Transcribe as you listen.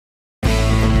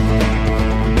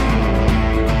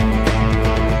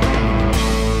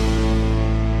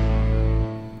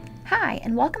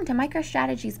and welcome to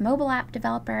MicroStrategy's Mobile App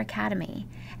Developer Academy.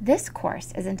 This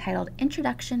course is entitled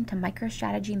Introduction to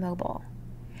MicroStrategy Mobile.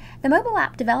 The Mobile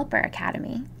App Developer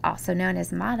Academy, also known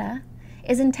as MADA,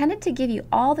 is intended to give you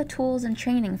all the tools and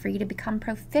training for you to become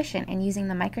proficient in using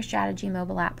the MicroStrategy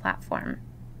Mobile App platform.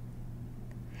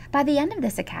 By the end of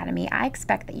this academy, I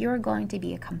expect that you are going to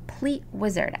be a complete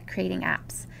wizard at creating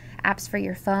apps for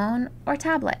your phone or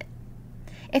tablet.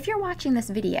 If you're watching this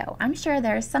video, I'm sure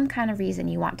there is some kind of reason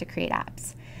you want to create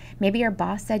apps. Maybe your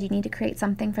boss said you need to create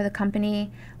something for the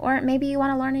company, or maybe you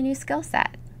want to learn a new skill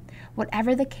set.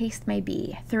 Whatever the case may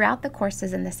be, throughout the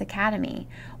courses in this academy,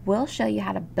 we'll show you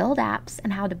how to build apps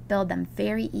and how to build them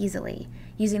very easily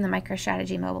using the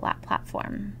MicroStrategy Mobile App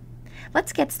platform.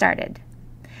 Let's get started.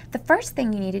 The first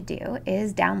thing you need to do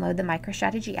is download the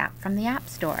MicroStrategy app from the App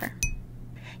Store.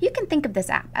 You can think of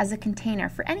this app as a container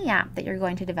for any app that you're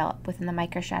going to develop within the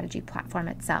MicroStrategy platform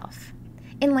itself.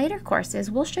 In later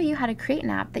courses, we'll show you how to create an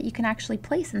app that you can actually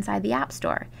place inside the App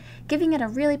Store, giving it a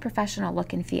really professional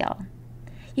look and feel.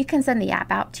 You can send the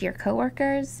app out to your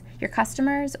coworkers, your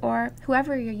customers, or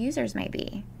whoever your users may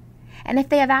be. And if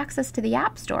they have access to the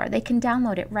App Store, they can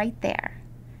download it right there.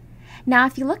 Now,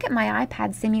 if you look at my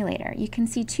iPad simulator, you can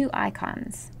see two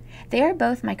icons. They are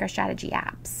both MicroStrategy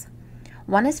apps.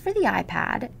 One is for the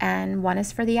iPad and one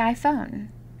is for the iPhone.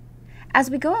 As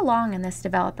we go along in this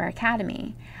Developer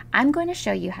Academy, I'm going to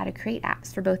show you how to create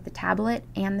apps for both the tablet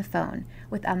and the phone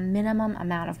with a minimum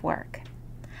amount of work.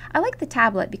 I like the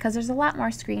tablet because there's a lot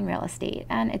more screen real estate,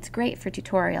 and it's great for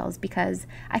tutorials because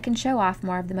I can show off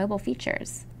more of the mobile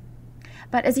features.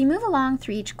 But as you move along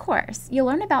through each course, you'll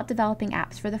learn about developing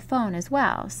apps for the phone as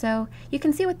well, so you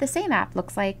can see what the same app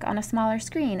looks like on a smaller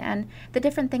screen and the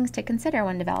different things to consider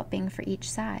when developing for each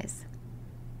size.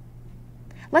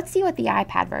 Let's see what the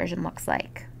iPad version looks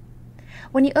like.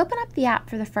 When you open up the app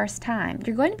for the first time,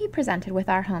 you're going to be presented with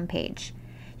our home page.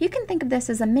 You can think of this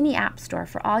as a mini app store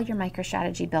for all your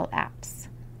MicroStrategy built apps.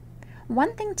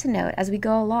 One thing to note as we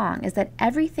go along is that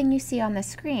everything you see on the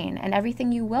screen and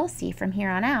everything you will see from here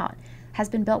on out has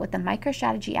been built with the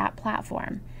MicroStrategy app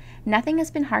platform. Nothing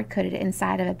has been hard-coded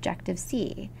inside of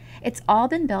Objective-C. It's all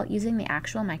been built using the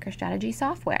actual MicroStrategy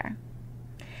software.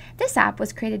 This app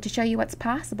was created to show you what's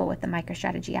possible with the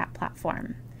MicroStrategy app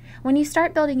platform. When you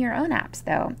start building your own apps,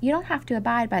 though, you don't have to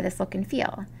abide by this look and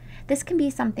feel. This can be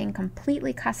something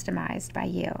completely customized by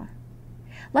you.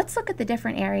 Let's look at the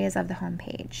different areas of the home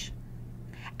page.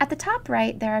 At the top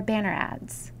right, there are banner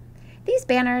ads. These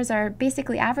banners are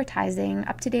basically advertising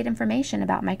up-to-date information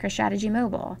about MicroStrategy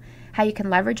Mobile, how you can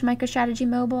leverage MicroStrategy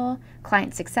Mobile,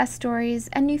 client success stories,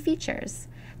 and new features.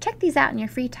 Check these out in your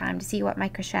free time to see what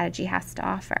MicroStrategy has to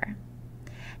offer.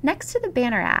 Next to the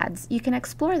banner ads, you can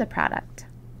explore the product.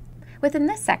 Within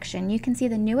this section, you can see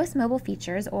the newest mobile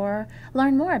features or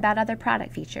learn more about other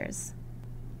product features.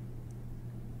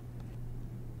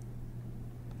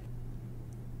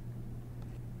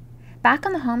 Back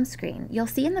on the home screen, you'll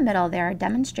see in the middle there are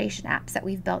demonstration apps that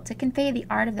we've built to convey the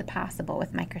art of the possible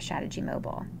with MicroStrategy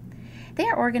Mobile. They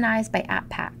are organized by app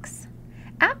packs.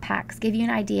 App packs give you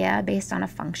an idea based on a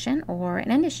function or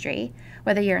an industry,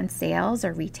 whether you're in sales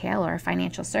or retail or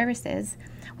financial services,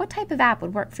 what type of app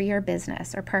would work for your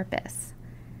business or purpose.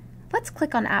 Let's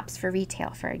click on Apps for Retail,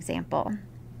 for example.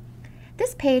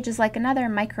 This page is like another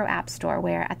micro app store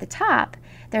where at the top,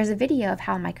 there's a video of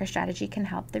how MicroStrategy can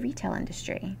help the retail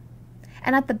industry.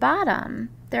 And at the bottom,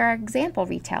 there are example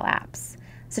retail apps,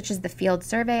 such as the Field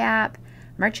Survey app,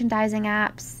 merchandising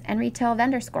apps, and retail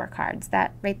vendor scorecards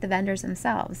that rate the vendors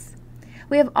themselves.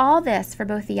 We have all this for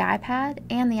both the iPad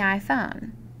and the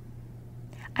iPhone.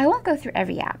 I won't go through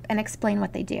every app and explain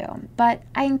what they do, but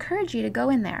I encourage you to go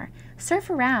in there, surf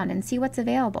around and see what's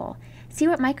available, see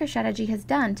what MicroStrategy has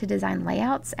done to design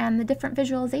layouts and the different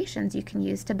visualizations you can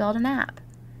use to build an app.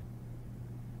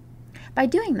 By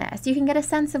doing this, you can get a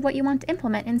sense of what you want to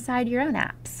implement inside your own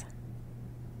apps.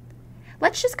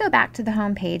 Let's just go back to the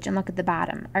home page and look at the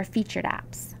bottom, our featured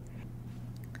apps.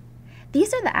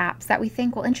 These are the apps that we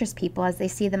think will interest people as they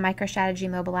see the MicroStrategy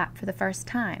mobile app for the first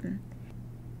time.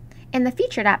 In the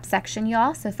featured apps section, you'll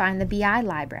also find the BI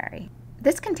library.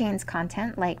 This contains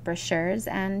content like brochures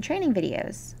and training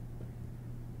videos.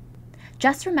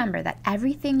 Just remember that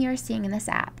everything you're seeing in this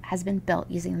app has been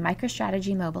built using the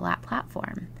MicroStrategy mobile app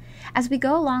platform. As we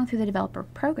go along through the developer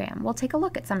program, we'll take a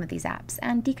look at some of these apps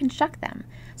and deconstruct them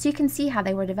so you can see how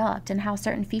they were developed and how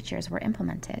certain features were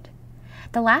implemented.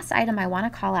 The last item I want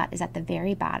to call out is at the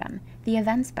very bottom, the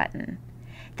Events button.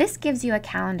 This gives you a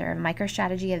calendar of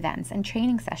MicroStrategy events and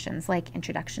training sessions like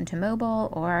Introduction to Mobile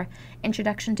or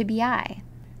Introduction to BI.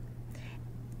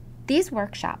 These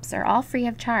workshops are all free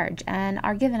of charge and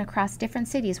are given across different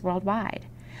cities worldwide.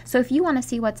 So if you want to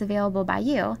see what's available by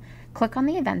you, click on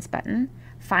the Events button,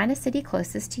 find a city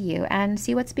closest to you, and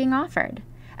see what's being offered.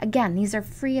 Again, these are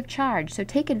free of charge, so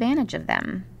take advantage of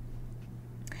them.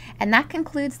 And that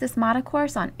concludes this MADA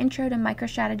course on Intro to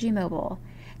MicroStrategy Mobile.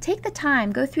 Take the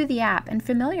time, go through the app, and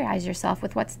familiarize yourself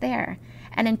with what's there.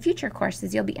 And in future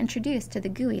courses, you'll be introduced to the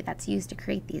GUI that's used to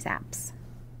create these apps.